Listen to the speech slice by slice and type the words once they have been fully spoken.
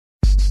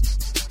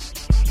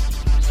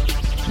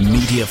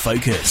Media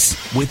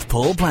Focus with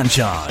Paul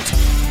Blanchard.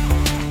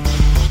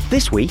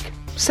 This week,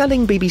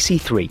 selling BBC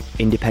Three.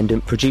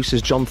 Independent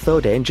producers John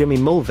Thoday and Jimmy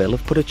Mulville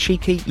have put a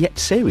cheeky yet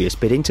serious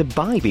bid in to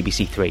buy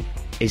BBC Three.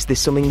 Is this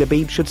something the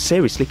Beeb should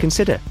seriously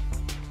consider?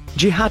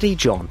 Jihadi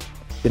John.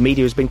 The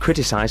media has been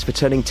criticised for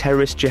turning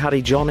terrorist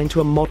Jihadi John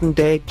into a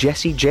modern-day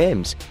Jesse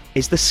James.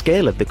 Is the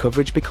scale of the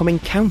coverage becoming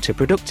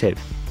counterproductive?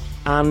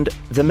 And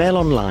The Mail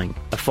Online.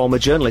 A former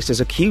journalist has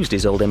accused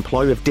his old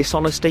employer of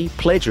dishonesty,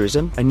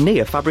 plagiarism and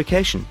near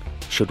fabrication.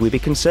 Should we be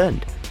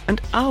concerned?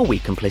 And are we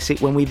complicit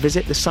when we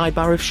visit the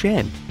sidebar of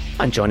shame?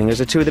 And joining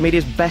us are two of the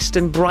media's best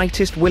and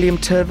brightest. William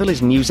Turville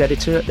is news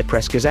editor at the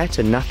Press Gazette,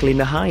 and Natalie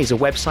Nahai is a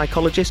web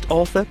psychologist,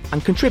 author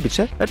and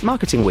contributor at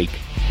Marketing Week.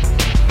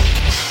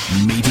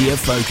 Media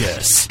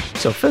Focus.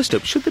 So first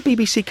up, should the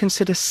BBC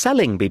consider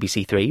selling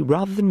BBC Three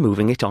rather than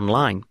moving it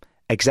online?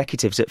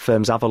 Executives at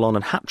firms Avalon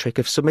and Hattrick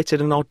have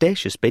submitted an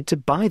audacious bid to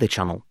buy the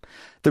channel.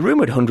 The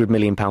rumoured £100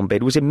 million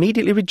bid was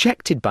immediately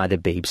rejected by the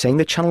Beeb, saying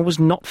the channel was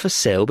not for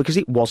sale because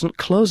it wasn't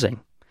closing.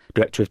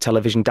 Director of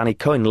Television Danny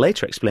Cohen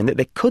later explained that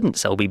they couldn't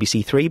sell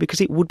BBC Three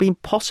because it would be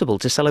impossible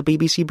to sell a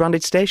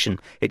BBC-branded station,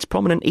 its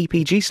prominent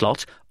EPG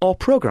slot, or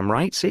programme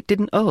rights it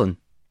didn't own.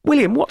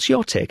 William, what's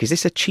your take? Is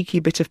this a cheeky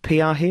bit of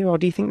PR here, or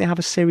do you think they have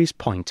a serious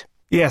point?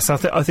 Yes, I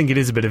think it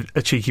is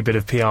a cheeky bit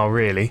of PR,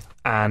 really,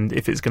 and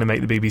if it's going to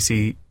make the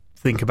BBC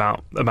think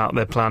about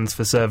their plans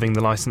for serving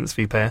the licence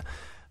fee payer,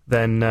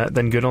 then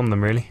good on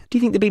them, really. Do you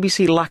think the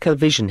BBC lack a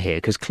vision here?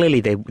 Because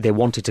clearly they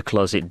wanted to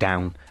close it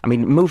down. I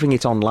mean, moving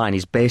it online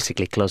is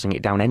basically closing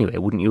it down anyway,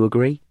 wouldn't you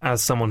agree?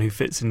 As someone who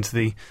fits into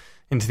the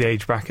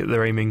age bracket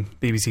they're aiming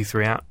BBC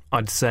Three at,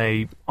 I'd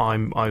say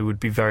I would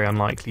be very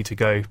unlikely to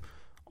go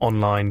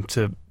online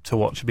to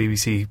watch a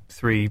BBC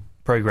Three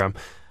programme,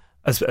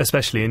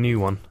 especially a new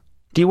one.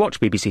 Do you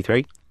watch BBC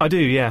Three? I do,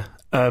 yeah,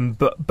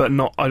 but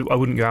not. I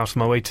wouldn't go out of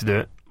my way to do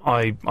it.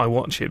 I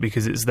watch it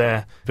because it's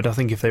there, but I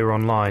think if they were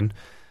online,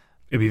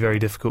 it'd be very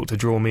difficult to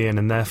draw me in,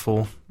 and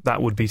therefore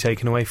that would be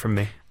taken away from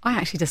me. I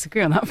actually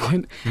disagree on that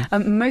point.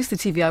 Most of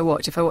the TV I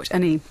watch, if I watch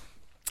any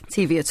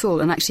TV at all,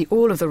 and actually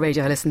all of the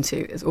radio I listen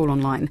to is all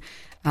online,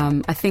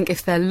 I think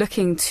if they're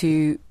looking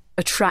to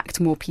attract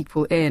more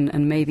people in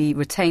and maybe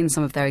retain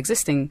some of their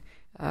existing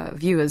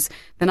viewers,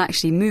 then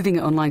actually moving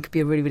it online could be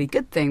a really, really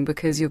good thing,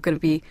 because you're going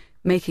to be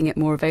making it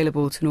more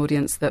available to an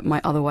audience that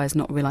might otherwise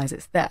not realise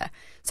it's there.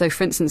 So,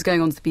 for instance,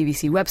 going onto the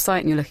BBC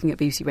website and you're looking at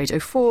BBC Radio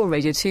 4,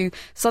 Radio 2,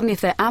 suddenly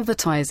if they're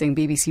advertising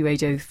BBC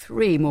Radio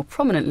 3 more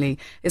prominently,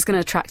 it's going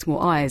to attract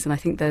more eyes, and I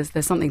think there's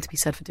something to be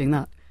said for doing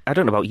that. I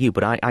don't know about you,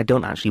 but I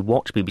don't actually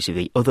watch BBC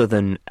Three other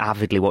than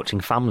avidly watching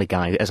Family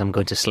Guy as I'm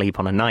going to sleep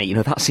on a night. You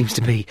know, that seems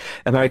to be...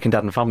 American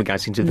Dad and Family Guy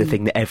seems to be the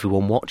thing that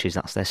everyone watches.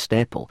 That's their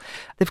staple.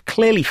 They've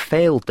clearly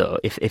failed, though,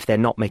 if they're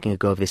not making a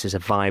go of this as a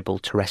viable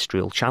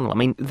terrestrial channel. I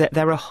mean,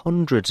 there are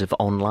hundreds of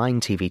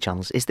online TV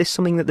channels. Is this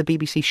something that the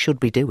BBC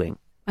should be doing?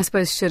 I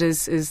suppose should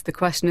is the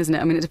question, isn't it?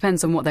 I mean, it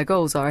depends on what their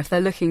goals are. If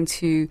they're looking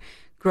to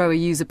grow a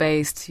user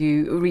base,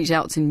 to reach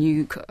out to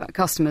new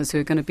customers who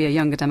are going to be a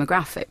younger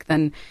demographic,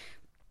 then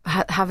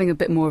having a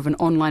bit more of an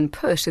online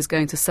push is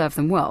going to serve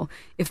them well.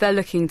 If they're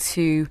looking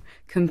to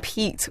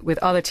compete with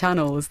other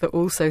channels that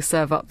also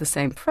serve up the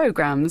same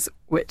programmes,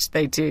 which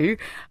they do,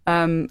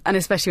 and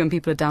especially when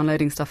people are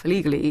downloading stuff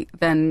illegally,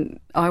 then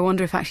I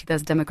wonder if actually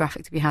there's a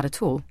demographic to be had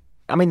at all.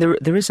 I mean,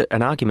 there is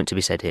an argument to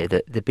be said here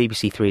that the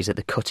BBC Three is at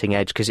the cutting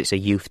edge because it's a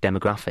youth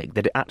demographic,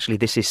 that actually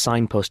this is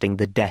signposting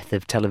the death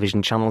of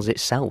television channels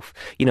itself.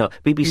 You know,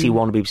 BBC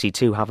One and BBC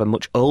Two have a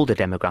much older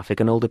demographic,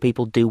 and older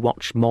people do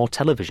watch more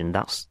television.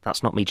 That's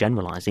not me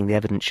generalising, the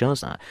evidence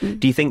shows that.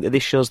 Do you think that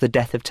this shows the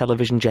death of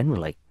television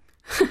generally?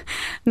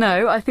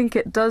 No, I think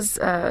it does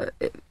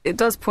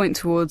point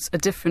towards a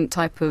different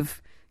type of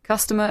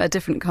customer, a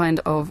different kind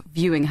of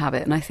viewing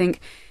habit, and I think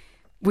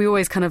we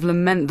always kind of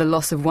lament the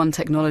loss of one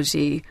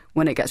technology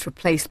when it gets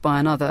replaced by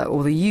another,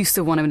 or the use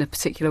of one in a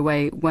particular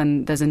way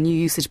when there's a new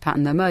usage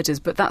pattern that emerges,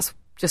 but that's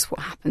just what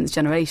happens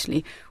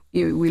generationally.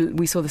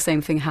 We saw the same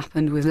thing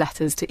happen with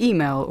letters to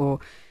email or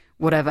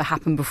whatever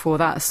happened before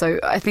that. So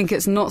I think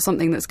it's not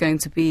something that's going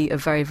to be a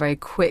very, very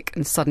quick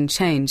and sudden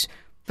change.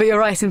 But you're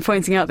right in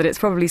pointing out that it's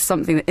probably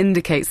something that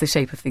indicates the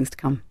shape of things to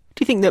come.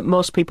 Do you think that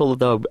most people,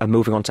 though, are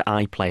moving on to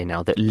iPlayer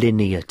now, that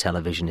linear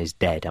television is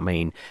dead? I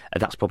mean,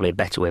 that's probably a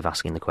better way of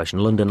asking the question.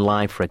 London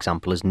Live, for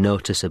example, has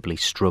noticeably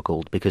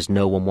struggled because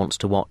no one wants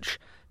to watch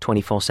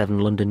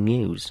 24/7 London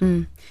news.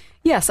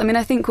 Yes, I mean,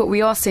 I think what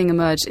we are seeing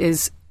emerge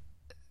is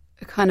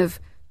a kind of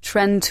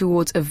trend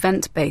towards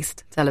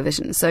event-based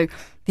television. So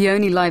the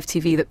only live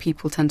TV that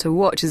people tend to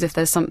watch is if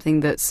there's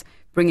something that's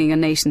bringing a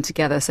nation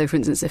together. So, for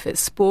instance, if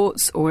it's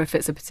sports or if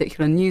it's a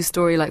particular news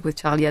story, like with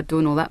Charlie Hebdo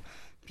and all that,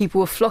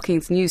 people were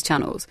flocking to news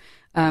channels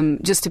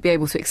just to be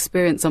able to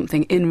experience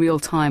something in real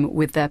time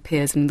with their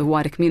peers and the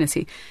wider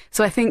community.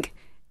 So I think,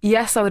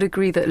 yes, I would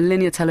agree that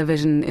linear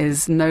television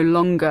is no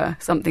longer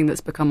something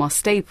that's become our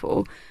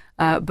staple,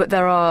 but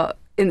there are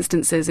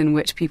instances in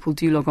which people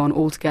do log on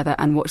all together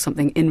and watch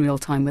something in real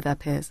time with their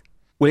peers.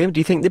 William,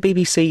 do you think the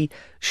BBC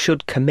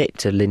should commit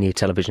to linear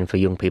television for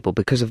young people?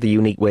 Because of the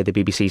unique way the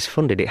BBC is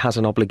funded, it has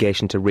an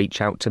obligation to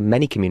reach out to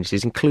many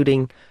communities,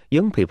 including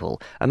young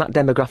people. And that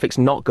demographic's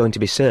not going to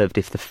be served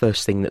if the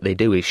first thing that they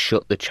do is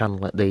shut the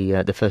channel at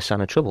the first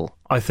sign of trouble.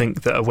 I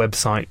think that a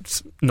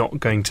website's not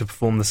going to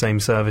perform the same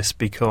service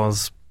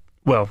because,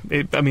 well,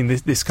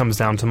 this comes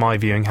down to my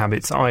viewing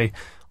habits. I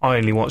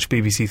only watch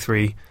BBC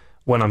Three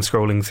when I'm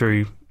scrolling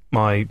through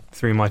my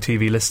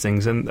TV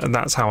listings, and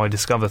that's how I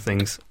discover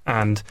things.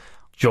 And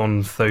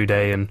John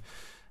Thoday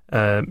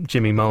and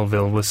Jimmy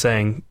Mulville were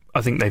saying,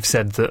 I think they've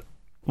said that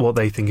what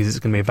they think is it's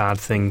going to be a bad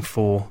thing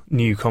for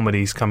new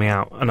comedies coming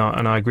out, and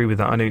I agree with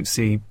that. I don't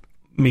think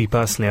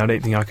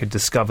I could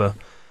discover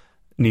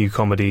new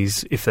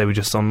comedies if they were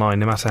just online,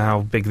 no matter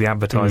how big the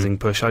advertising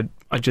push.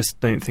 I just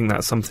don't think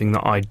that's something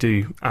that I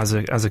do as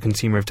a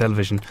consumer of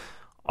television.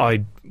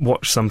 I'd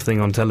watch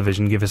something on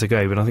television, give it a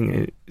go, but I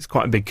think it's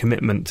quite a big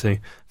commitment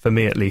for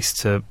me at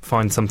least, to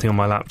find something on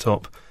my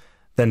laptop,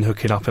 then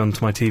hook it up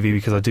onto my TV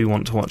because I do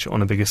want to watch it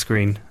on a bigger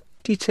screen.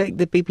 Do you take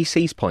the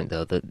BBC's point,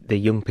 though, that the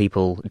young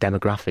people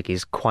demographic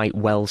is quite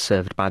well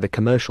served by the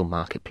commercial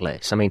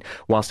marketplace? I mean,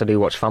 whilst I do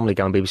watch Family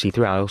Guy on BBC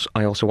Three,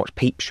 I also watch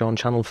Peep Show on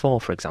Channel 4,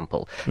 for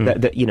example.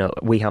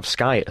 We have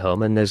Sky at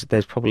home, and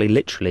there's probably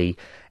literally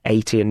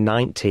 80 and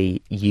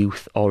 90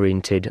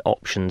 youth-oriented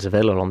options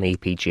available on the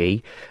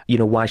EPG.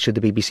 Why should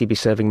the BBC be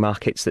serving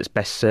markets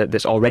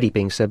that's already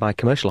being served by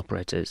commercial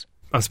operators?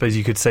 I suppose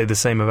you could say the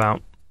same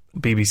about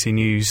BBC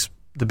News,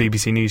 the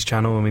BBC News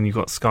channel. I mean, you've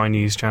got Sky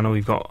News channel,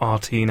 you've got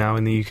RT now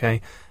in the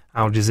UK,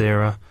 Al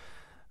Jazeera.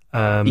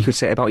 You could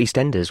say it about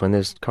EastEnders when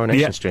there's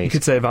Coronation Street. You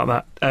could say about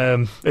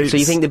that. So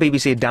you think the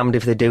BBC are damned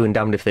if they do and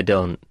damned if they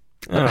don't?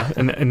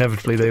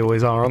 Inevitably they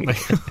always are, aren't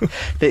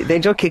they? They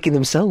enjoy kicking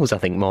themselves, I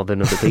think, more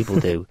than other people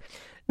do.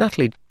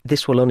 Natalie,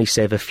 this will only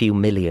save a few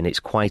million. It's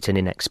quite an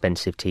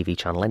inexpensive TV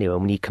channel anyway.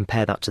 When you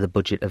compare that to the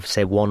budget of,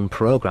 say, one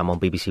programme on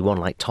BBC One,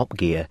 like Top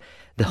Gear,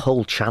 the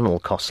whole channel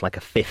costs like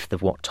a fifth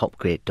of what Top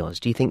Gear does.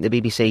 Do you think the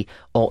BBC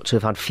ought to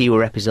have had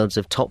fewer episodes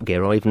of Top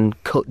Gear, or even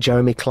cut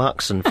Jeremy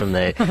Clarkson from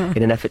there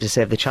in an effort to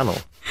save the channel?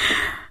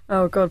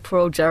 Oh, God, poor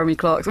old Jeremy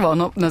Clarkson.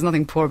 Well, there's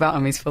nothing poor about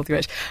him, he's filthy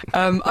rich.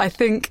 I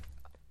think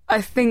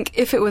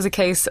if it was a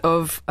case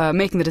of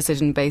making the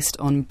decision based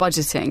on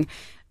budgeting,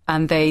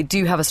 and they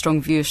do have a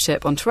strong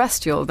viewership on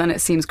terrestrial, then it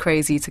seems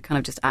crazy to kind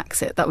of just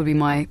axe it. That would be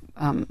my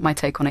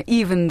take on it,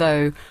 even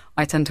though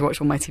I tend to watch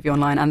all my TV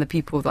online, and the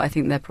people that I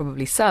think they're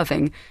probably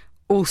serving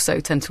also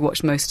tend to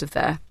watch most of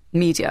their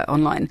media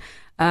online.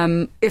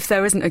 If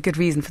there isn't a good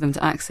reason for them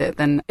to axe it,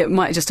 then it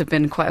might just have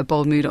been quite a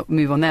bold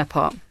move on their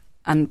part,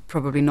 and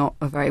probably not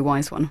a very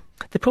wise one.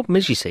 The problem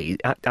is, you see,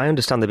 I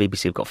understand the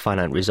BBC have got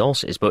finite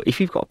resources, but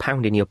if you've got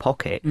 £1 in your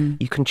pocket,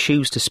 you can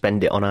choose to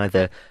spend it on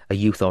either a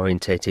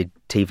youth-orientated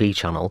TV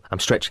channel, I'm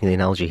stretching the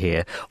analogy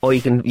here, or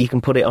you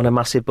can put it on a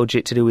massive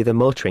budget to do with a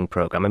motoring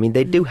programme. I mean,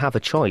 they do have a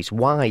choice.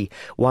 Why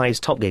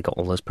has Top Gear got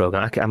all those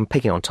programmes? I'm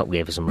picking on Top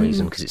Gear for some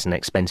reason because it's an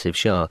expensive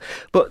show.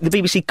 But the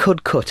BBC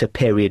could cut a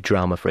period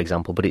drama, for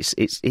example, but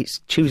it's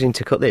choosing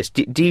to cut this.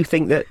 Do you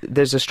think that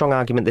there's a strong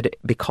argument that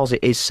because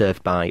it is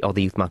served by, or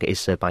the youth market is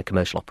served by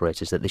commercial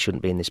operators, that they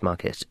shouldn't be in this market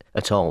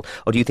at all?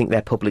 Or do you think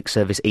their public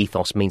service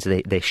ethos means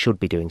that they should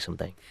be doing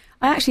something?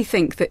 I actually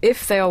think that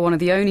if they are one of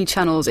the only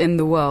channels in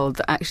the world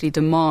that actually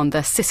demand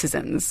their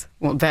citizens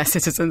like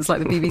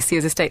the BBC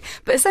as a state,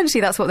 but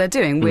essentially that's what they're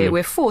doing.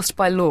 We're forced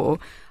by law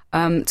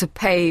to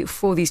pay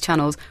for these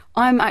channels.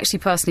 I'm actually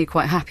personally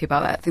quite happy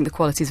about that. I think the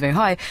quality is very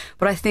high,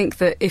 but I think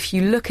that if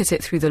you look at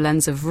it through the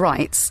lens of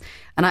rights,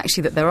 and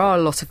actually that there are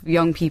a lot of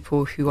young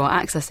people who are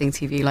accessing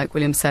TV, like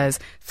William says,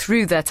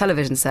 through their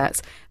television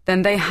sets,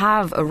 then they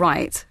have a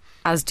right,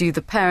 as do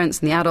the parents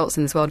and the adults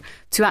in this world,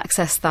 to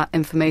access that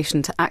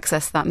information, to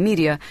access that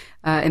media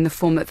in the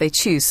form that they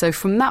choose. So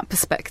from that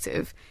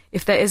perspective,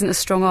 if there isn't a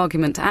strong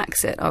argument to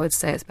axe it, I would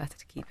say it's better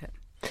to keep it.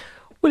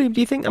 William,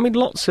 do you think,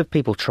 lots of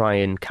people try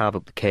and carve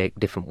up the cake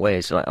different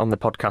ways. Like on the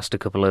podcast a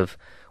couple of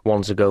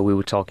ones ago, we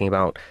were talking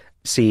about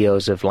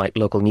CEOs of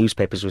local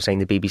newspapers were saying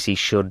the BBC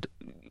should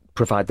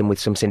provide them with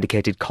some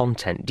syndicated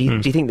content. Do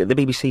you think that the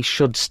BBC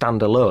should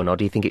stand alone, or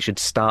do you think it should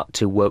start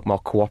to work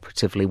more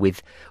cooperatively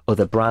with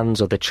other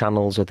brands, other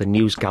channels, other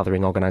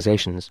news-gathering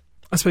organisations?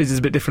 I suppose it's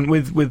a bit different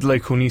with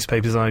local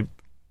newspapers.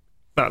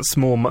 That's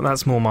more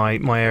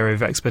my area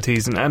of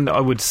expertise, and I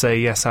would say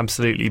yes,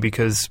 absolutely,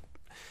 because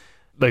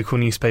local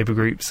newspaper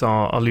groups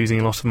are losing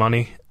a lot of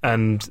money,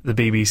 and the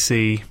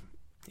BBC,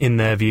 in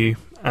their view,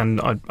 and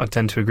I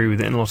tend to agree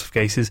with it in a lot of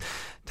cases,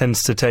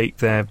 tends to take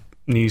their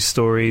news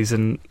stories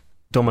and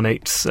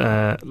dominates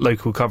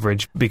local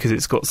coverage because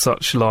it's got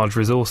such large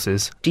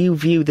resources. Do you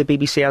view the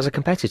BBC as a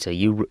competitor?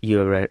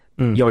 You're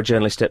a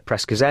journalist at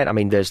Press Gazette.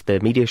 There's the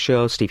media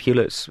show, Steve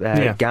Hewlett's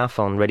Gaff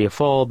on Radio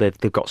 4.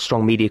 They've got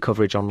strong media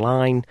coverage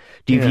online.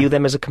 Do you view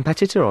them as a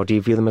competitor, or do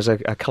you view them as a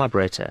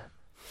collaborator?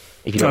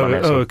 If you don't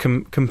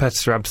mind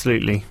competitor,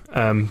 absolutely.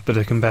 But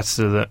a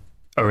competitor that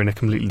are in a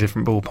completely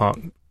different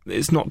ballpark.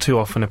 It's not too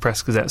often a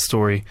Press Gazette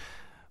story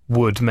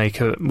would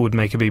make a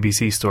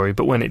BBC story,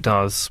 but when it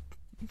does,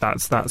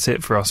 that's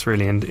it for us,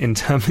 really. And in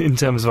terms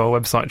of our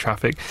website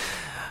traffic,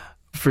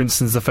 for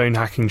instance, the phone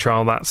hacking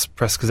trial, that's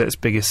Press Gazette's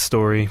biggest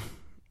story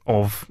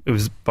it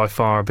was by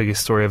far our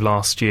biggest story of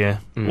last year,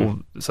 or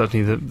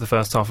certainly the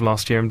first half of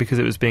last year, and because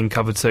it was being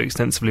covered so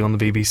extensively on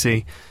the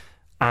BBC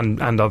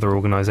and other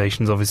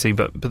organisations, obviously,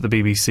 but the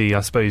BBC,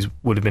 I suppose,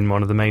 would have been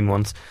one of the main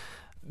ones.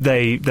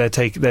 They're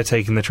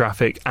taking the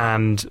traffic,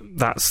 and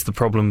that's the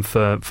problem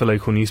for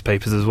local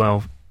newspapers as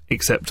well,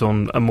 except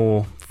on a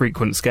more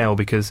frequent scale,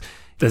 because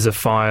there's a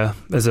fire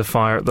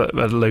at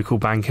a local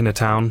bank in a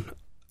town.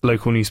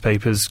 Local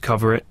newspapers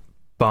cover it,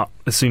 but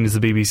as soon as the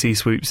BBC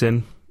swoops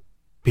in,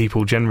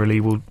 people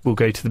generally will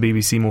go to the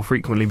BBC more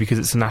frequently because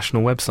it's a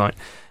national website,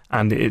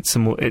 and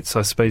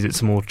I suppose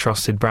it's a more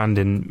trusted brand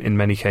in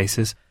many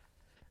cases.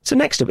 So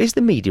next up, is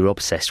the media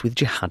obsessed with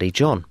Jihadi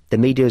John? The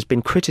media has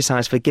been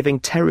criticised for giving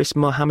terrorist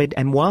Mohammed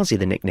Emwazi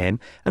the nickname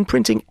and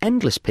printing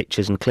endless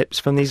pictures and clips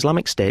from the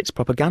Islamic State's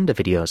propaganda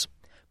videos.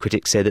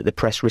 Critics say that the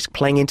press risk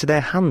playing into their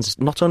hands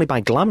not only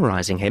by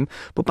glamorising him,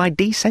 but by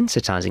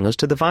desensitising us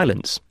to the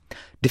violence.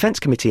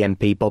 Defence Committee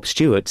MP Bob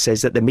Stewart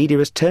says that the media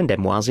has turned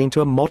Emwazi into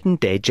a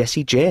modern-day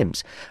Jesse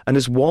James and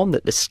has warned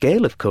that the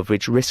scale of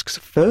coverage risks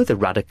further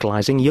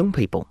radicalising young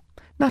people.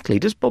 Natalie,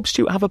 does Bob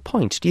Stewart have a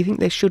point? Do you think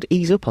they should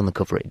ease up on the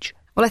coverage?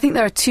 Well, I think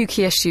there are two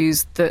key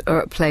issues that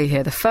are at play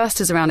here. The first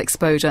is around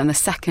exposure, and the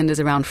second is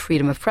around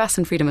freedom of press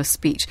and freedom of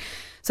speech.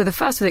 So the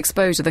first with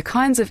exposure, the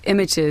kinds of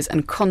images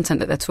and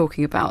content that they're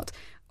talking about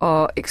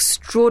are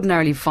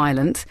extraordinarily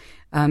violent,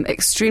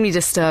 extremely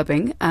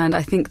disturbing, and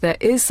I think there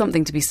is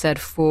something to be said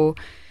for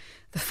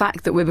the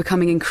fact that we're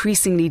becoming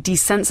increasingly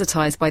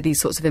desensitised by these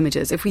sorts of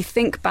images. If we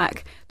think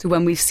back to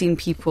when we've seen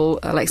people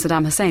like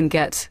Saddam Hussein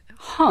get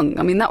hung,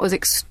 I mean, that was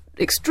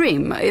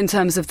extreme in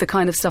terms of the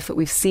kind of stuff that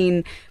we've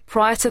seen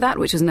prior to that,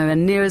 which is nowhere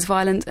near as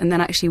violent, and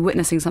then actually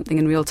witnessing something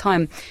in real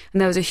time.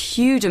 And there was a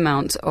huge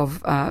amount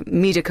of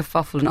media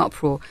kerfuffle and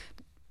uproar,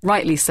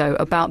 rightly so,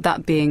 about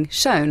that being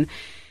shown.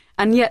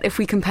 And yet, if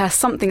we compare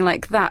something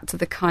like that to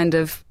the kind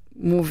of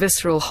more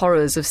visceral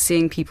horrors of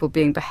seeing people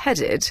being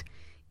beheaded,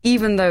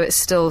 even though it's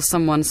still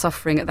someone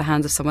suffering at the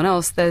hands of someone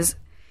else, there's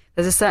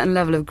a certain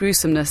level of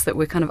gruesomeness that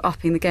we're kind of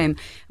upping the game.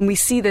 And we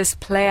see this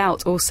play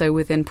out also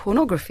within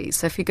pornography.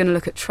 So if you're going to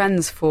look at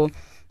trends for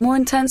more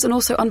intense and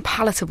also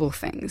unpalatable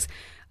things,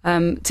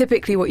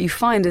 typically what you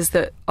find is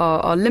that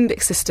our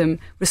limbic system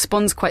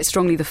responds quite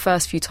strongly the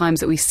first few times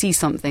that we see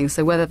something,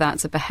 so whether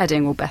that's a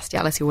beheading or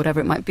bestiality or whatever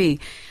it might be,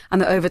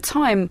 and that over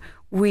time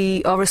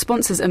our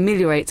responses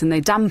ameliorate and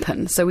they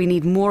dampen, so we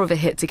need more of a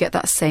hit to get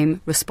that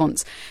same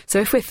response. So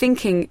if we're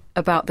thinking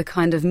about the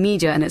kind of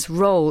media and its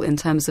role in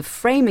terms of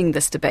framing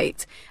this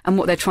debate and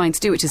what they're trying to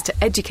do, which is to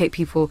educate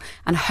people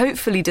and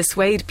hopefully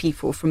dissuade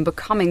people from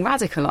becoming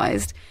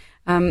radicalised,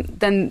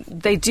 then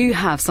they do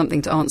have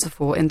something to answer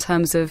for in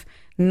terms of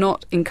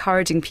not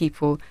encouraging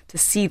people to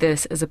see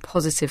this as a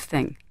positive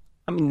thing.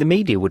 I mean, the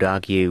media would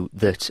argue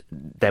that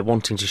they're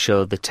wanting to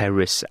show the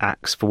terrorist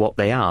acts for what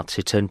they are,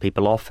 to turn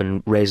people off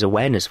and raise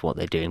awareness of what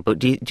they're doing. But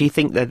do you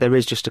think that there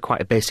is just quite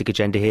a basic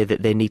agenda here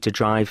that they need to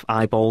drive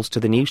eyeballs to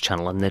the news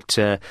channel, and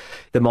that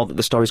the more that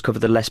the stories cover,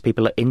 the less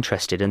people are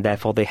interested, and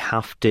therefore they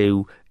have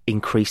to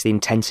increase the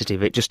intensity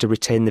of it just to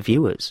retain the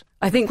viewers?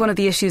 I think one of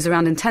the issues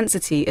around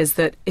intensity is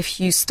that if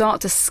you start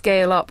to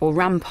scale up or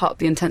ramp up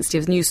the intensity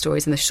of news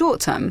stories in the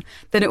short term,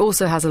 then it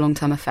also has a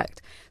long-term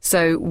effect.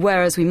 So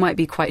whereas we might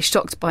be quite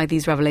shocked by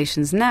these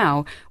revelations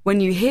now,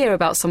 when you hear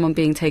about someone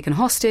being taken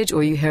hostage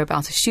or you hear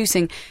about a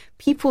shooting,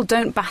 people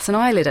don't bat an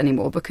eyelid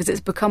anymore because it's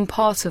become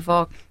part of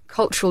our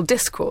cultural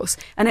discourse,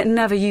 and it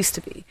never used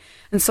to be.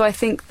 And so I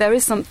think there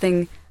is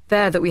something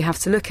there that we have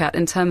to look at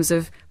in terms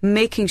of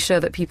making sure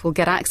that people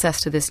get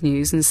access to this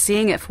news and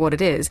seeing it for what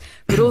it is,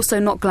 but also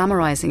not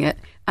glamorising it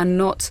and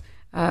not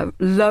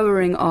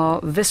lowering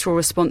our visceral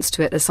response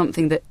to it as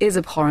something that is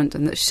abhorrent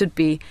and that should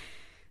be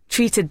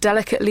treated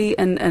delicately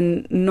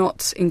and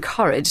not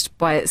encouraged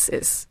by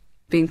its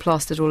being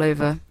plastered all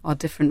over our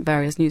different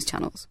various news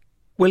channels.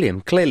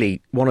 William,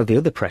 clearly one of the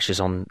other pressures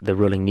on the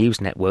ruling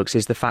news networks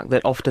is the fact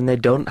that often they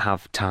don't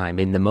have time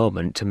in the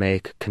moment to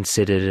make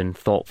considered and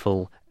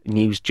thoughtful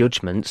news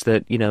judgments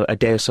that, you know, a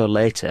day or so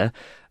later,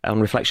 on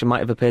reflection, might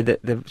have appeared that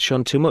they've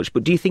shown too much.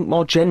 But do you think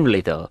more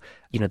generally, though,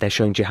 you know, they're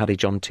showing Jihadi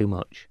John too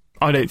much?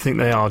 I don't think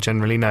they are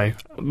generally, no.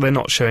 They're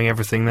not showing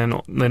everything.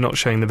 They're not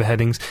showing the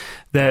beheadings.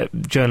 Their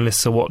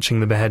journalists are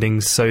watching the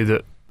beheadings so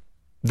that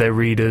their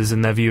readers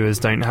and their viewers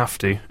don't have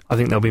to. I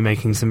think they'll be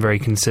making some very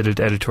considered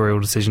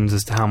editorial decisions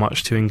as to how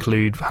much to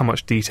include, how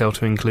much detail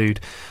to include.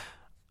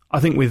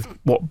 I think with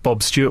what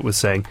Bob Stewart was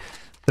saying,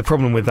 the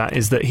problem with that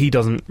is that he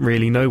doesn't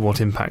really know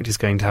what impact it's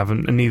going to have,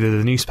 and neither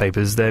the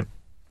newspapers.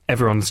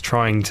 Everyone's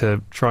trying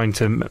to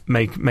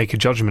make a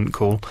judgment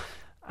call,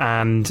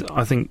 and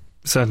I think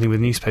certainly with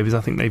newspapers, I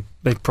think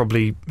they've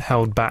probably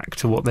held back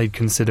to what they'd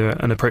consider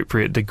an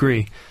appropriate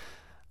degree.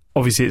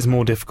 Obviously, it's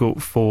more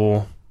difficult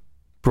for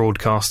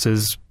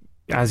broadcasters,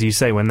 as you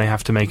say, when they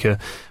have to make a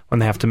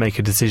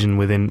decision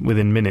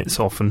within minutes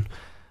often,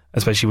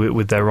 especially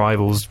with their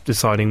rivals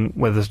deciding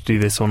whether to do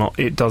this or not.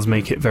 It does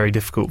make it very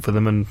difficult for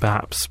them, and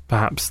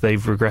perhaps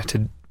they've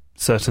regretted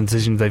certain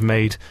decisions they've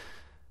made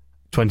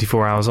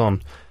 24 hours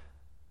on.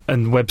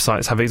 And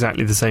websites have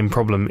exactly the same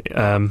problem,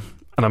 and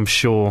I'm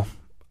sure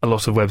a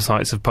lot of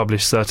websites have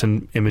published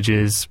certain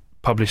images,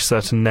 published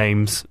certain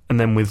names, and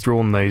then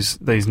withdrawn those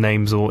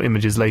names or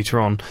images later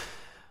on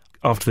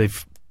after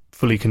they've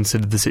fully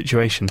considered the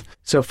situation.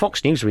 So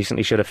Fox News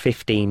recently showed a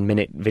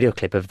 15-minute video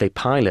clip of the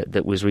pilot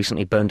that was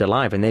recently burned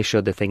alive, and they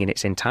showed the thing in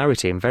its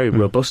entirety and very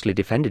robustly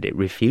defended it,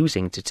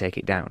 refusing to take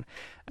it down.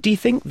 Do you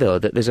think, though,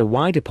 that there's a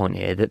wider point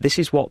here, that this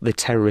is what the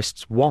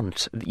terrorists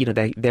want? You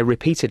know, they're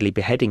repeatedly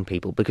beheading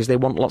people because they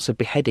want lots of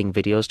beheading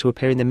videos to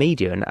appear in the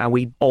media, and are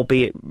we,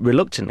 albeit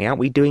reluctantly, aren't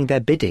we doing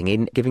their bidding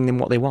in giving them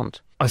what they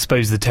want? I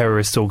suppose the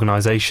terrorist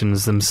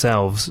organisations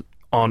themselves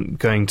aren't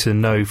going to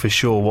know for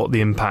sure what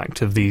the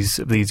impact of these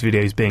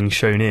videos being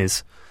shown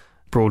is.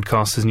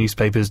 Broadcasters,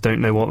 newspapers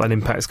don't know what that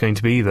impact's going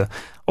to be either.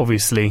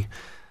 Obviously,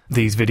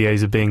 these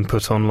videos are being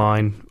put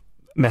online,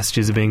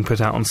 messages are being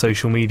put out on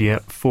social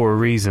media for a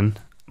reason.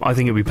 I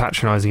think it would be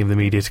patronising of the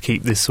media to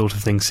keep this sort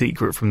of thing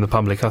secret from the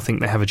public. I think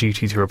they have a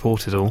duty to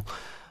report it all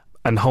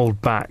and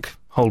hold back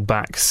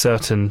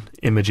certain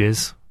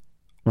images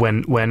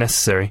when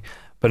necessary.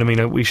 But I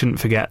mean, we shouldn't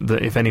forget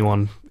that if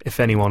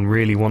anyone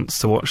really wants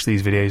to watch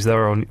these videos,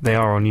 they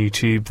are on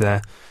YouTube,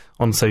 they're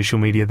on social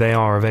media, they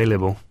are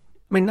available.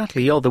 I mean,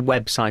 Natalie, you're the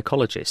web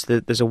psychologist.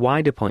 There's a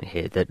wider point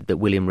here that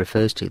William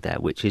refers to there,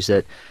 which is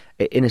that,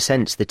 in a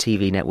sense, the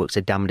TV networks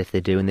are damned if they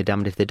do and they're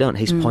damned if they don't.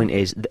 His point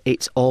is that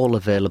it's all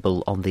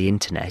available on the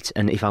internet,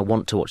 and if I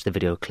want to watch the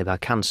video clip, I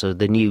can. So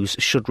the news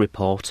should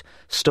report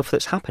stuff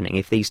that's happening.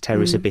 If these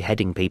terrorists are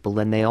beheading people,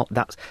 then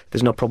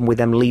there's no problem with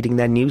them leading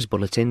their news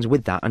bulletins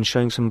with that and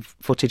showing some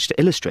footage to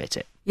illustrate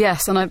it.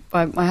 Yes, and I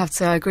have to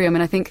say I agree. I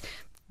mean, I think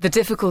the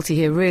difficulty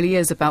here really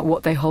is about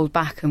what they hold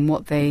back and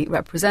what they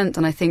represent,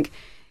 and I think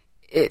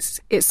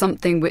it's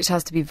something which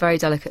has to be very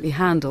delicately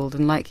handled.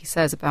 And like he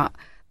says about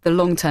the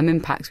long-term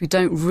impacts, we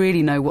don't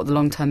really know what the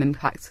long-term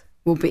impact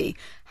will be.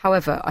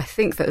 However, I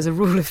think that as a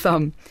rule of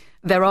thumb,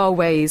 there are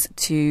ways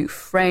to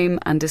frame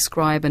and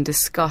describe and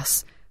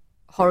discuss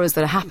horrors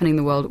that are happening in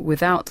the world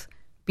without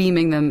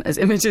beaming them as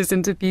images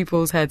into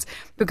people's heads.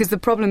 Because the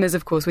problem is,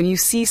 of course, when you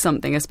see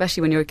something,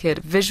 especially when you're a kid,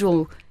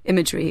 visual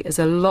imagery is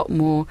a lot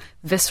more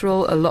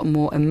visceral, a lot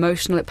more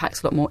emotional, it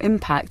packs a lot more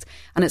impact,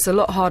 and it's a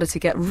lot harder to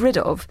get rid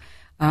of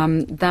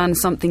than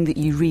something that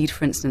you read,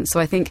 for instance.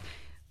 So I think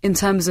in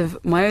terms of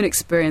my own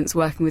experience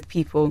working with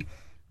people,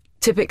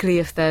 typically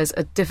if there's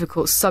a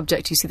difficult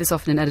subject, you see this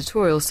often in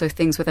editorials, so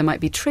things where there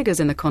might be triggers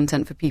in the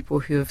content for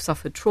people who have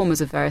suffered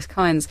traumas of various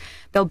kinds,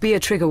 there'll be a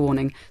trigger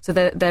warning. So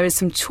there is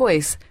some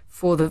choice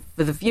for the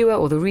viewer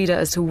or the reader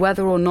as to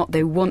whether or not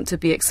they want to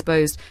be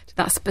exposed to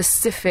that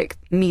specific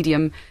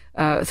medium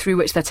through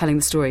which they're telling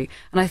the story.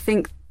 And I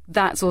think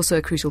that's also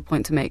a crucial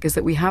point to make, is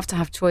that we have to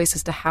have choice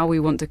as to how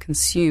we want to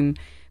consume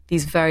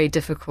these very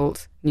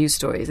difficult news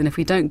stories. And if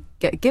we don't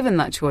get given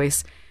that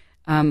choice,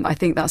 I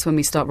think that's when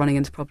we start running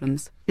into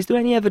problems. Is there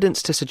any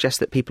evidence to suggest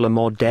that people are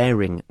more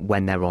daring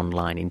when they're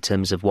online in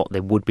terms of what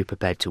they would be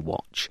prepared to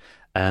watch?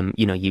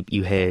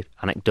 You hear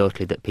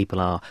anecdotally that people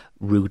are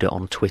ruder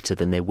on Twitter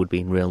than they would be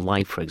in real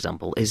life, for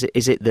example. Is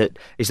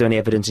there any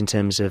evidence in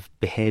terms of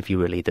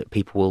behaviourally that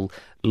people will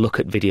look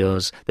at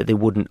videos that they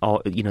wouldn't,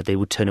 or they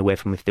would turn away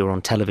from if they were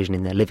on television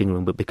in their living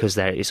room, but because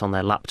it's on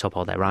their laptop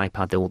or their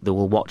iPad, they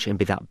will watch it and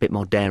be that bit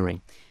more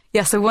daring?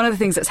 Yeah, so one of the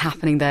things that's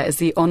happening there is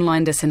the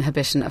online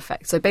disinhibition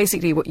effect. So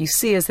basically what you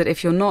see is that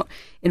if you're not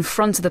in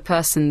front of the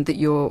person that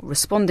you're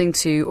responding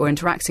to or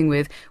interacting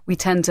with, we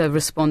tend to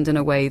respond in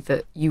a way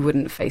that you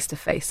wouldn't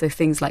face-to-face. So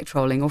things like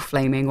trolling or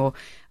flaming or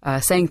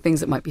saying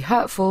things that might be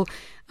hurtful.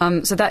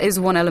 So that is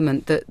one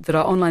element that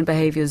our online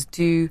behaviours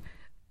do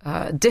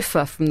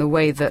differ from the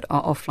way that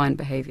our offline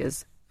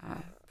behaviours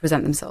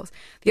present themselves.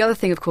 The other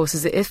thing, of course,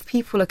 is that if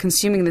people are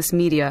consuming this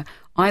media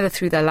either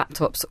through their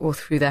laptops or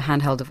through their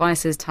handheld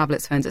devices,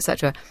 tablets, phones,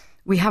 etc.,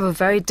 we have a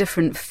very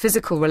different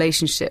physical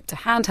relationship to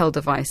handheld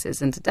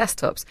devices and to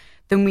desktops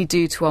than we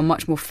do to our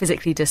much more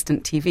physically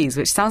distant TVs,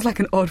 which sounds like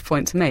an odd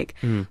point to make.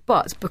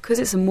 But because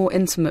it's a more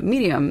intimate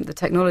medium, the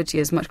technology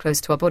is much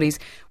closer to our bodies,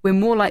 we're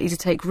more likely to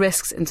take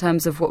risks in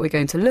terms of what we're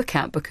going to look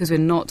at because we're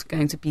not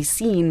going to be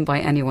seen by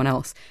anyone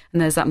else.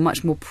 And there's that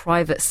much more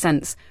private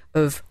sense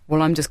of,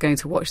 well, I'm just going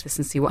to watch this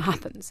and see what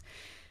happens.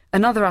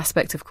 Another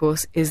aspect, of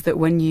course, is that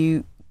when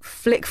you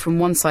flick from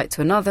one site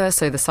to another,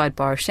 so the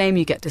sidebar of shame,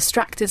 you get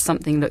distracted,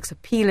 something looks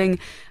appealing,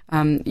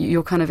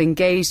 you're kind of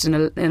engaged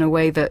in a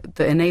way that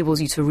enables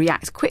you to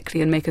react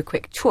quickly and make a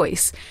quick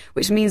choice,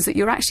 which means that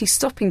you're actually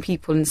stopping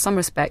people in some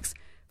respects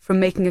from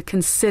making a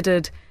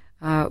considered,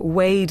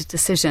 weighed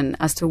decision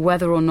as to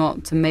whether or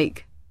not to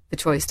make the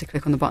choice to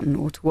click on the button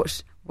or to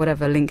watch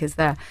whatever link is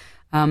there.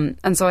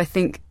 And so I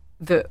think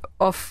that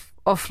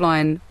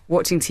offline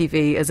watching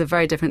TV is a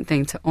very different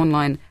thing to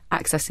online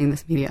accessing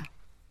this media.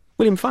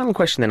 William, final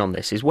question then on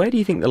this is, where do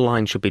you think the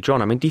line should be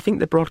drawn? I mean, do you think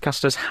the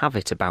broadcasters have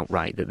it about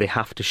right, that they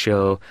have to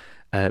show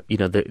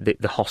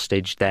the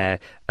hostage there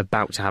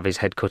about to have his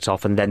head cut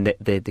off, and then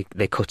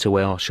they cut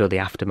away or show the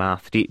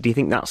aftermath. Do you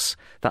think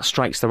that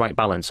strikes the right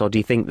balance, or do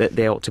you think that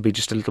they ought to be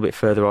just a little bit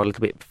further or a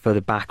little bit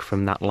further back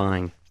from that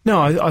line?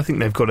 No, I think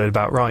they've got it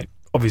about right.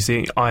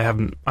 Obviously, I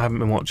haven't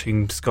been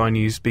watching Sky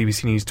News,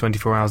 BBC News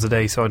 24 hours a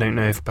day, so I don't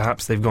know if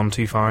perhaps they've gone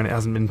too far and it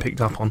hasn't been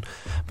picked up on.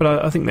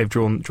 But I think they've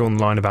drawn the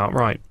line about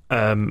right.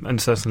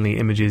 And certainly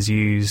images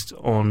used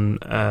on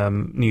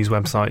news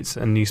websites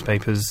and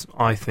newspapers,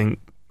 I think,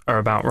 are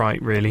about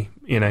right, really.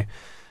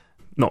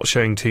 Not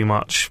showing too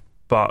much,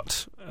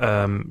 but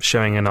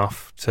showing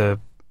enough to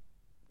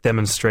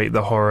demonstrate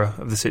the horror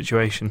of the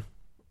situation.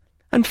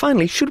 And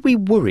finally, should we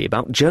worry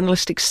about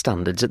journalistic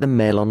standards at the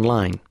Mail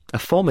Online? A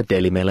former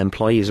Daily Mail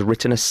employee has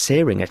written a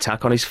searing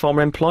attack on his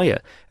former employer,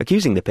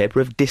 accusing the paper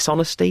of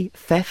dishonesty,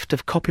 theft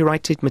of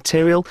copyrighted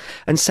material,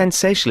 and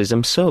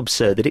sensationalism so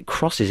absurd that it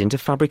crosses into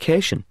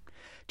fabrication.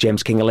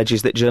 James King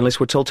alleges that journalists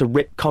were told to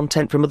rip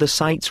content from other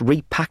sites,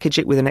 repackage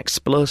it with an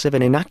explosive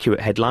and inaccurate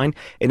headline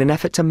in an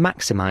effort to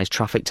maximise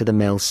traffic to the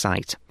Mail's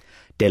site.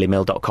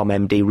 DailyMail.com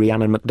MD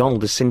Rhiannon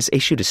MacDonald has since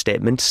issued a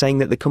statement saying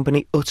that the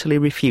company utterly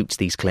refutes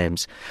these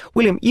claims.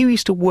 William, you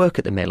used to work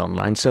at the Mail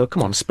Online, so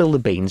come on, spill the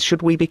beans.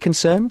 Should we be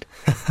concerned?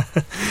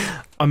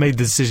 I made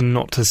the decision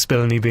not to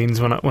spill any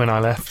beans when I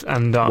left,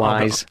 and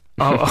wise.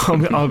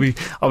 I'll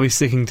be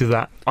sticking to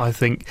that. I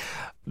think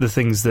the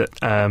things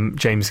that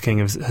James King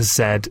has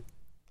said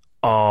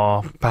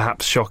are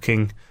perhaps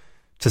shocking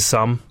to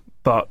some,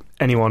 but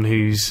anyone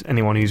who's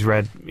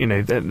read,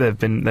 there've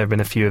been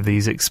a few of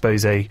these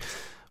expose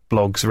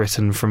blogs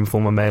written from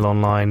former Mail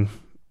Online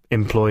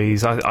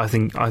employees. I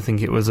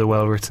think it was a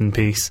well-written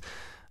piece,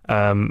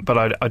 but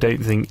I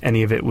don't think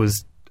any of it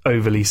was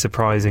overly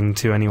surprising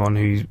to anyone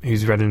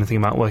who's read anything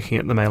about working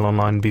at the Mail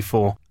Online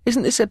before.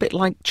 Isn't this a bit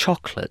like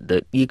chocolate,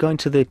 that you go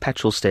into the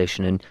petrol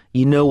station and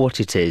you know what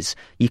it is,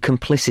 you're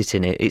complicit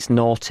in it, it's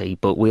naughty,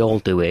 but we all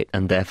do it,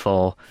 and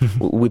therefore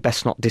we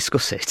best not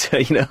discuss it?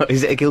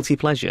 Is it a guilty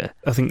pleasure?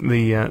 I think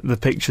the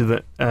picture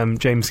that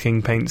James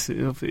King paints,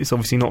 it's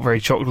obviously not very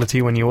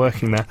chocolatey when you're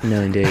working there.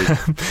 No, indeed.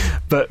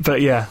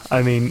 but yeah,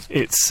 I mean,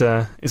 it's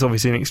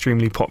obviously an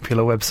extremely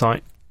popular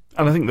website,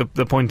 and I think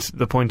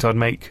the point I'd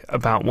make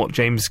about what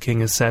James King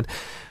has said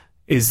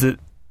is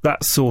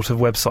that sort of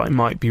website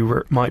might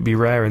be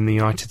rare in the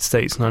United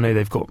States, and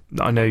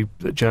I know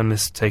that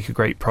journalists take a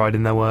great pride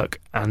in their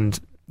work, and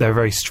there are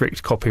very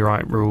strict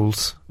copyright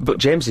rules. But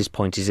James's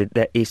point is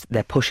that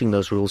they're pushing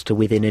those rules to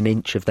within an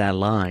inch of their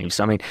lives.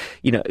 I mean,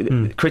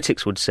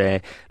 critics would say,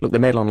 look, the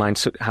Mail Online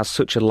has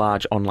such a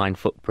large online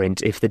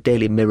footprint. If the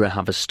Daily Mirror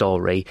have a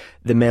story,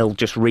 the Mail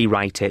just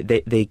rewrite it.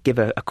 They give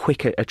a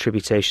quick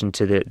attribution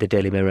to the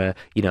Daily Mirror,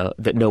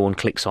 that no one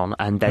clicks on,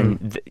 and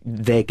then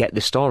they get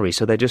the story.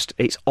 So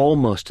it's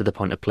almost to the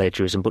point of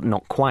plagiarism, but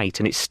not quite,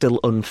 and it's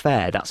still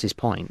unfair. That's his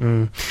point.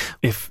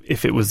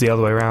 If it was the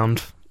other way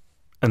around,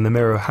 and the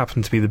Mirror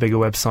happened to be the bigger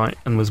website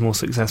and was more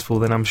successful,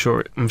 then I'm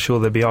sure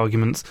there'd be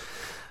arguments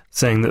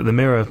saying that the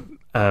Mirror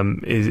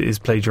is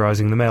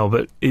plagiarising the Mail.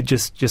 But it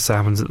just so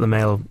happens that the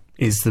Mail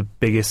is the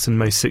biggest and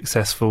most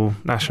successful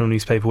national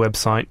newspaper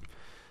website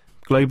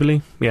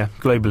globally. Yeah,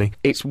 globally.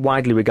 It's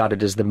widely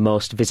regarded as the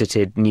most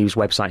visited news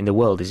website in the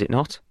world, is it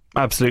not?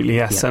 Absolutely,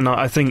 yes. Yeah. And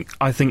I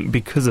think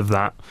because of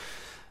that,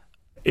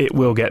 it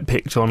will get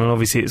picked on, and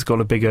obviously it's got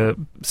a bigger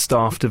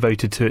staff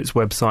devoted to its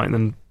website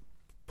than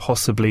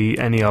possibly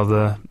any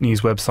other news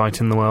website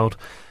in the world,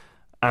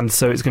 and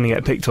so it's going to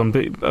get picked on.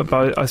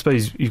 But I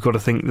suppose you've got to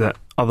think that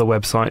other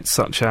websites,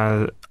 such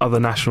as other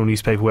national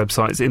newspaper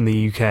websites in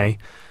the UK,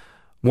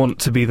 want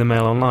to be the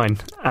Mail Online,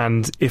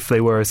 and if they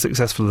were as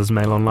successful as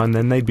Mail Online,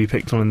 then they'd be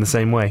picked on in the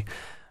same way.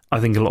 I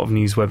think a lot of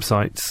news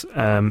websites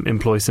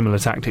employ similar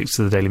tactics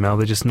to the Daily Mail.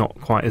 They're just not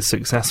quite as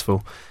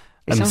successful.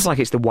 It sounds like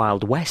it's the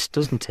Wild West,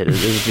 doesn't it?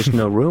 There's just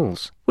no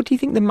rules. What do you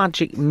think the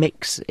magic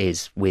mix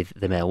is with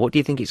the Mail? What do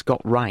you think it's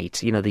got right?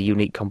 The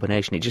unique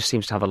combination. It just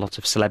seems to have a lot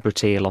of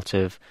celebrity, a lot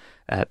of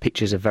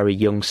pictures of very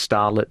young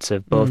starlets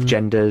of both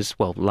genders,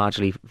 well,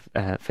 largely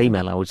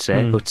female, I would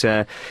say. But,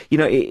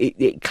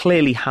 it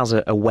clearly has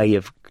a way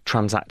of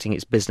transacting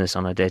its business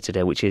on a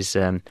day-to-day, which is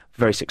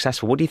very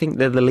successful. What do you think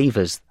the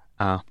levers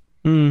are?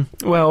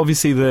 Well,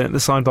 obviously the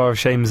sidebar of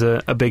shame's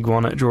a big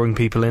one at drawing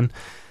people in.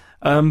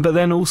 But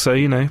then also,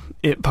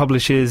 it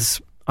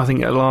publishes, I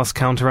think at last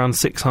count, around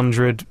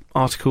 600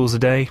 articles a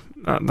day.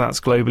 That's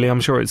globally.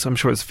 I'm sure it's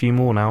a few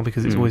more now,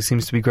 because it always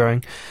seems to be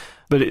growing.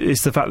 But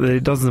it's the fact that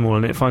it does them all,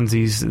 and it finds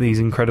these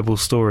incredible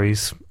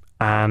stories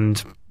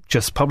and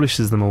just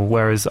publishes them all,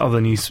 whereas other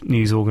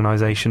news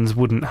organisations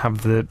wouldn't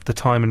have the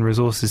time and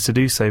resources to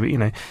do so. But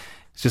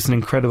it's just an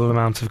incredible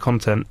amount of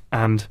content,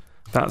 and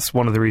that's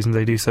one of the reasons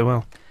they do so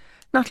well.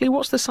 Natalie,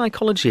 what's the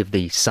psychology of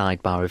the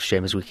sidebar of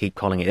shame, as we keep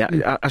calling it?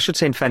 I should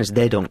say, in fairness,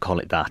 they don't call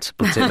it that,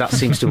 but that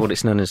seems to be what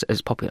it's known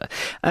as popular.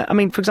 I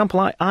mean, for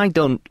example, I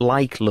don't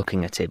like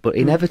looking at it, but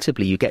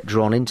inevitably you get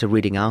drawn into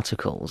reading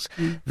articles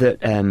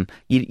that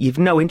you've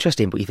no interest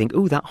in, but you think,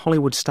 oh, that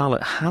Hollywood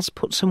starlet has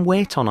put some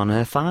weight on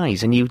her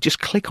thighs, and you just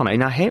click on it.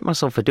 And I hate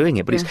myself for doing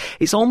it, but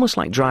it's almost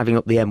like driving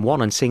up the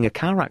M1 and seeing a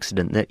car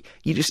accident that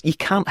you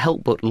can't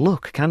help but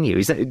look, can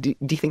you? Do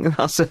you think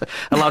that's a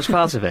large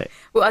part of it?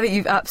 Well, I think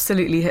you've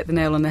absolutely hit the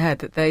nail on the head,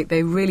 that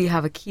they really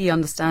have a key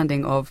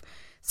understanding of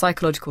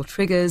psychological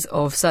triggers,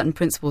 of certain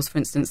principles. For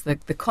instance, the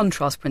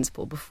contrast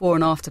principle, before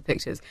and after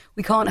pictures.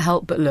 We can't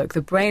help but look.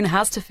 The brain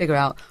has to figure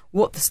out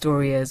what the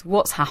story is,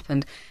 what's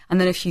happened, and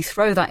then if you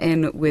throw that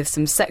in with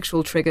some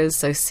sexual triggers,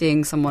 so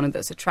seeing someone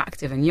that's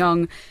attractive and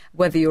young,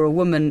 whether you're a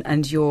woman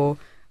and you're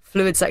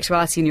fluid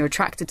sexuality and you're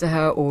attracted to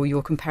her, or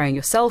you're comparing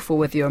yourself, or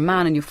whether you're a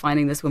man and you're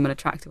finding this woman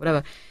attractive,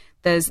 whatever,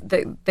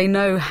 they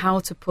know how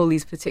to pull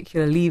these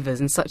particular levers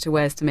in such a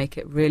way as to make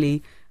it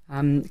really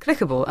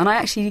clickable. And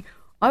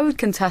I would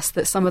contest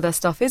that some of their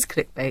stuff is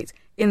clickbait,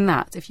 in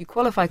that if you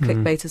qualify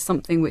clickbait as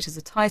something which is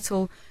a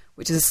title,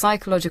 which is a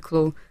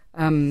psychological,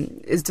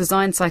 is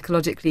designed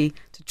psychologically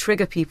to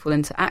trigger people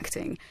into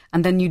acting,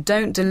 and then you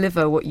don't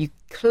deliver what you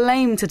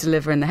claim to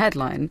deliver in the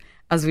headline,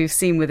 as we've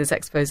seen with this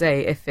expose,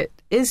 if it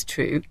is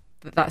true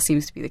that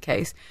seems to be the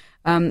case,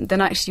 then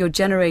actually you're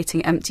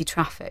generating empty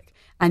traffic,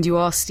 and you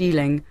are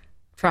stealing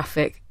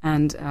traffic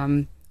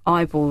and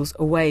eyeballs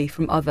away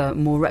from other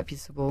more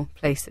reputable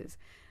places.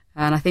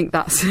 And I think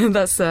that's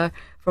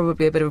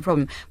probably a bit of a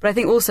problem. But I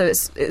think also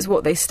it's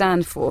what they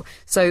stand for.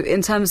 So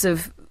in terms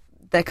of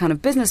their kind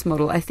of business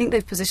model, I think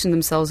they've positioned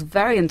themselves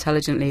very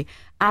intelligently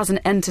as an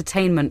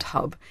entertainment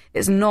hub.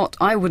 It's not,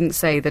 I wouldn't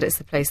say that it's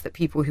the place that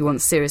people who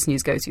want serious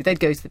news go to. They'd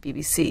go to the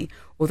BBC,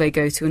 or they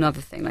go to another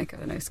thing like, I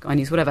don't know, Sky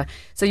News, whatever.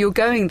 So you're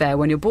going there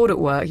when you're bored at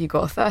work, you've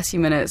got 30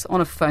 minutes on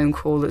a phone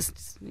call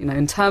that's,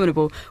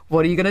 interminable.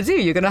 What are you going to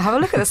do? You're going to have a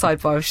look at the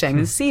sidebar of shame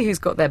and see who's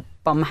got their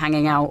bum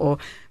hanging out, or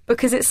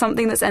because it's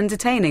something that's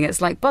entertaining.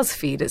 It's like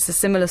BuzzFeed. It's a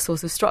similar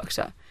sort of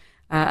structure.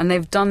 And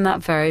they've done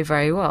that very,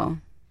 very well.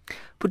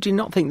 But do you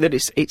not think that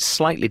it's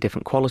slightly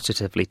different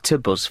qualitatively to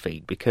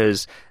BuzzFeed,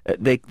 because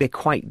they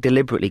quite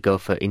deliberately go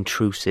for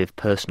intrusive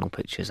personal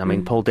pictures? I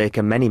mean, Paul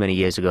Dacre many, many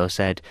years ago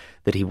said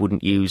that he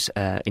wouldn't use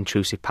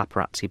intrusive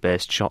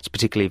paparazzi-based shots,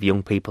 particularly of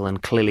young people,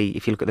 and clearly,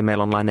 if you look at the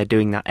Mail Online, they're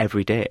doing that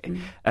every day.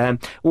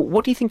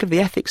 What do you think of the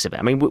ethics of it?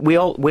 I mean, we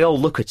all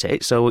look at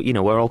it, so,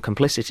 we're all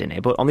complicit in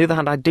it, but on the other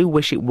hand, I do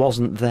wish it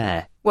wasn't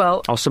there.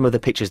 Well, or some of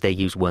the pictures they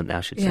used weren't there,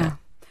 I should say.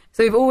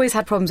 So we've always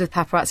had problems with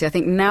paparazzi. I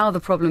think now the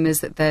problem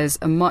is that there's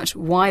a much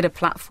wider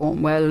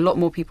platform where a lot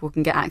more people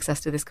can get access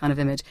to this kind of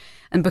image.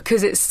 And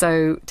because it's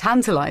so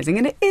tantalising,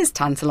 and it is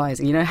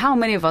tantalising, how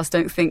many of us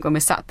don't think when we're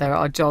sat there at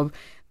our job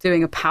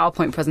doing a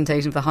PowerPoint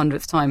presentation for the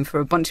 100th time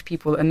for a bunch of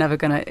people that are never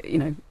going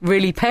to,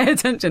 really pay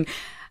attention?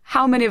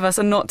 How many of us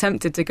are not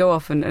tempted to go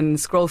off and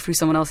scroll through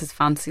someone else's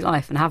fantasy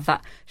life and have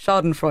that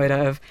schadenfreude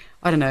of,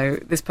 I don't know,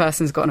 this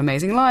person's got an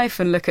amazing life,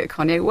 and look at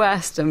Kanye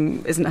West,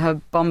 and isn't her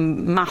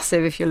bum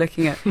massive if you're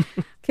looking at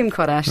Kim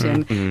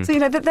Kardashian? So,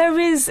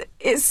 that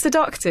it's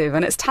seductive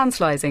and it's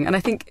tantalising. And I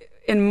think,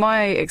 in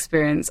my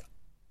experience,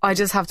 I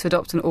just have to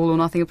adopt an all or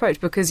nothing approach,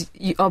 because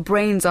our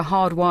brains are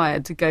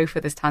hardwired to go for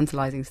this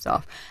tantalising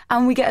stuff.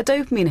 And we get a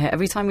dopamine hit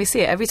every time we see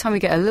it. Every time we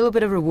get a little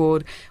bit of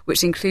reward,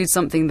 which includes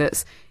something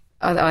that's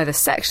either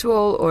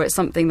sexual, or it's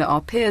something that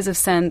our peers have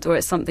sent, or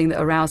it's something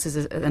that arouses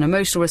an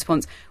emotional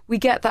response, we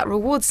get that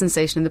reward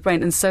sensation in the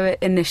brain, and so it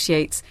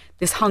initiates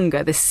this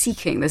hunger, this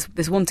seeking,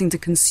 this wanting to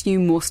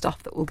consume more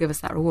stuff that will give us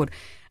that reward.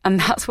 And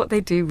that's what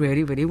they do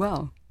really, really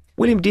well.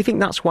 William, do you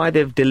think that's why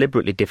they've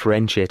deliberately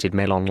differentiated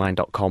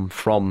mailonline.com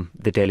from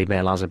the Daily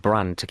Mail as a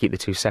brand, to keep the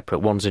two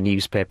separate? One's a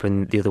newspaper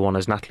and the other one,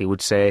 as Natalie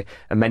would say,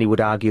 and many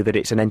would argue, that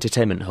it's an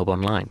entertainment hub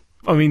online.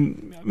 I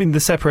mean, the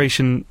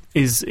separation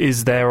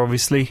is there,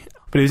 obviously.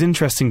 But it was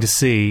interesting to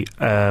see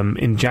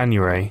in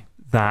January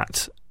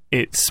that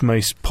its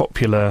most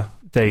popular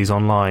days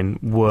online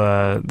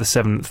were the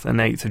 7th and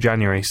 8th of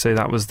January. So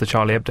that was the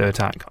Charlie Hebdo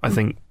attack. I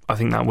think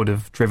that would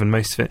have driven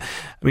most of it.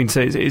 I mean, so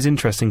it's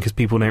interesting, because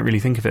people don't really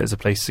think of it as a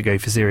place to go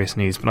for serious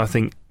news, but I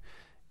think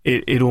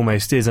it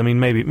almost is. I mean,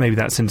 maybe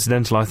that's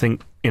incidental. I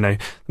think, the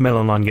Mail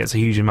Online gets a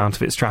huge amount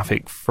of its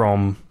traffic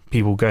from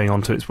people going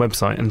onto its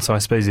website, and so I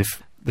suppose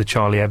if the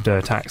Charlie Hebdo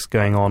attack's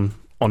going on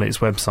its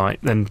website,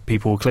 then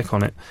people will click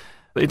on it.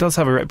 It does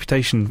have a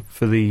reputation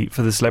for the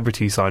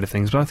celebrity side of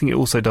things, but I think it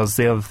also does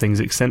the other things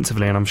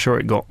extensively, and I'm sure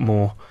it got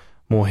more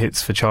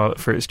hits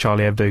for its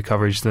Charlie Hebdo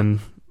coverage than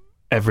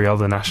every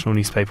other national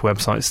newspaper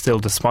website still,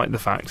 despite the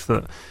fact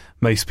that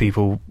most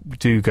people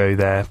do go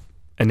there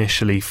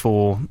initially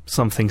for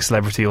something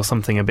celebrity, or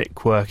something a bit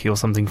quirky, or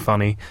something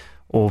funny,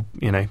 or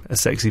a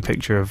sexy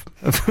picture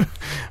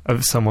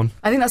of someone.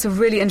 I think that's a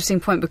really interesting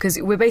point, because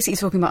we're basically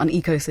talking about an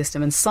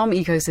ecosystem, and some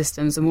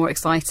ecosystems are more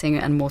exciting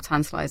and more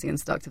tantalising and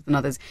seductive than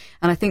others.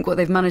 And I think what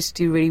they've managed to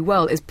do really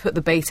well is put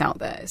the bait out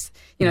there.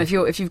 If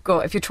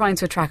you're trying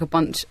to attract a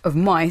bunch of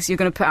mice, you're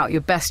going to put out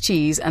your best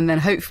cheese, and then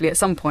hopefully at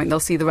some point they'll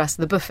see the rest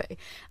of the buffet.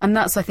 And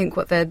that's, I think,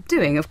 what they're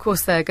doing. Of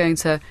course, they're going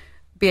to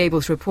be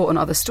able to report on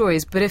other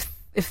stories, but if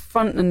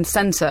front and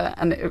centre,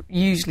 and it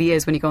usually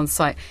is when you go on the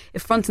site,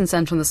 if front and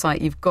centre on the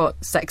site you've got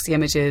sexy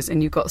images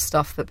and you've got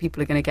stuff that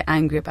people are going to get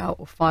angry about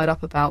or fired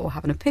up about or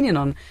have an opinion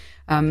on,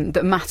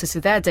 that matter to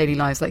their daily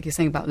lives, like you're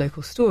saying about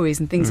local stories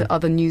and things that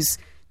other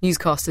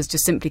newscasters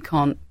just simply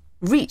can't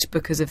reach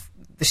because of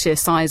the sheer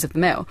size of the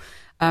Mail,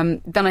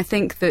 then I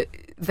think that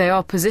they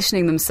are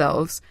positioning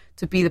themselves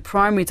to be the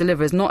primary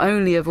deliverers, not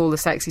only of all the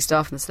sexy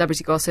stuff and the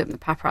celebrity gossip and the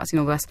paparazzi and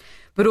all the rest,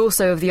 but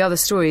also of the other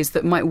stories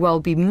that might well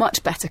be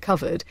much better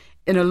covered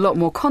in a lot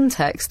more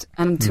context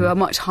and to a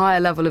much higher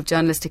level of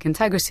journalistic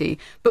integrity.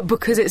 But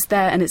because it's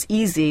there and it's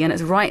easy and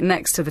it's right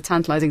next to the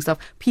tantalising stuff,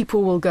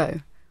 people will go.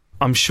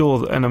 I'm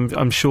sure, and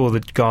I'm sure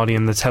that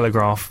Guardian, The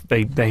Telegraph,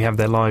 they have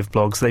their live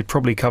blogs. They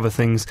probably cover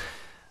things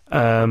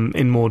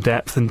in more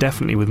depth and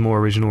definitely with more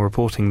original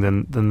reporting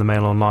than the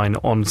Mail Online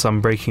on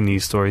some breaking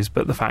news stories.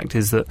 But the fact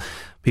is that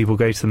people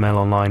go to the Mail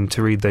Online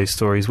to read those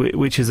stories,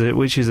 which is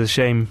a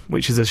shame.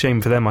 Which is a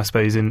shame for them, I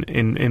suppose,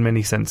 in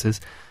many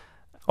senses.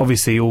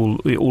 Obviously, all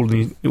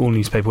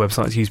newspaper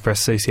websites use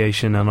Press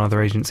Association and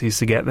other agencies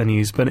to get their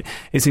news, but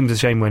it seems a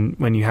shame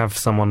when you have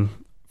someone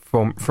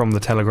from the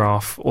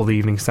Telegraph or the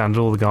Evening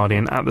Standard or the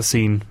Guardian at the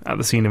scene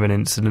of an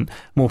incident.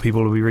 More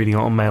people will be reading it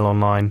on Mail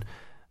Online.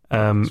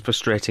 It's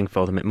frustrating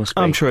for them, it must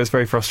be. I'm sure it's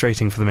very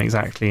frustrating for them,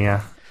 exactly,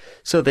 yeah.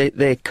 So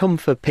they come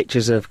for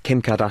pictures of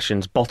Kim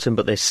Kardashian's bottom,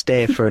 but they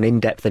stay for an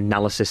in-depth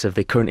analysis of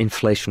the current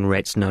inflation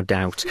rates, no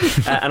doubt.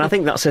 And I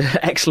think that's an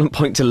excellent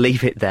point to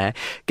leave it there.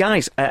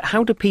 Guys,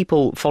 how do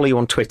people follow you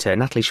on Twitter?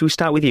 Natalie, should we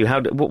start with you?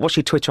 What's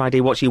your Twitter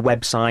ID? What's your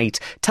website?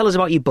 Tell us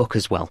about your book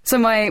as well. So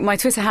my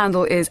Twitter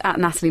handle is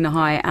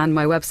 @NatalieNahai, and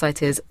my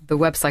website is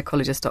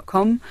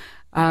thewebpsychologist.com.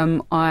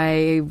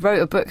 I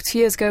wrote a book 2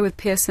 years ago with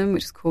Pearson,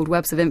 which is called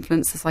Webs of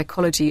Influence, The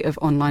Psychology of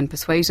Online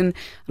Persuasion. And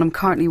I'm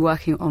currently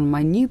working on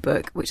my new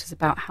book, which is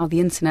about how the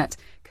internet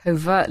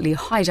covertly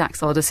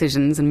hijacks our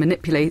decisions and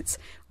manipulates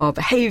our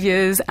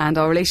behaviours and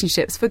our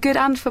relationships for good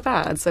and for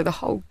bad. So the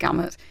whole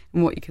gamut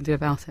and what you can do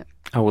about it.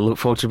 I will look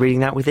forward to reading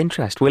that with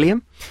interest.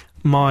 William?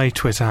 My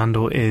Twitter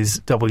handle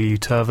is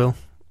WTurville.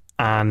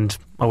 And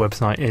my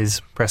website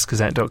is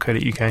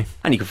pressgazette.co.uk.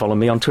 And you can follow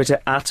me on Twitter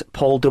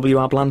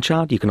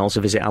 @PaulWRBlanchard. You can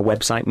also visit our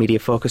website,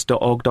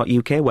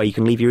 mediafocus.org.uk, where you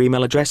can leave your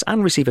email address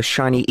and receive a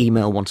shiny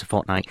email once a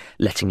fortnight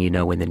letting you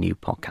know when the new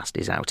podcast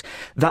is out.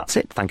 That's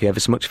it. Thank you ever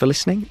so much for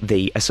listening.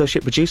 The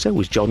associate producer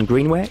was Jordan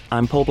Greenway.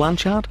 I'm Paul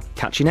Blanchard.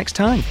 Catch you next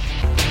time.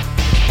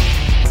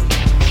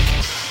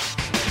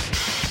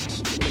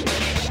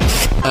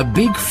 A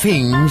Big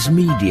Things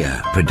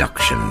Media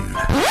production.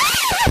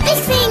 Big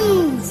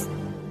Things!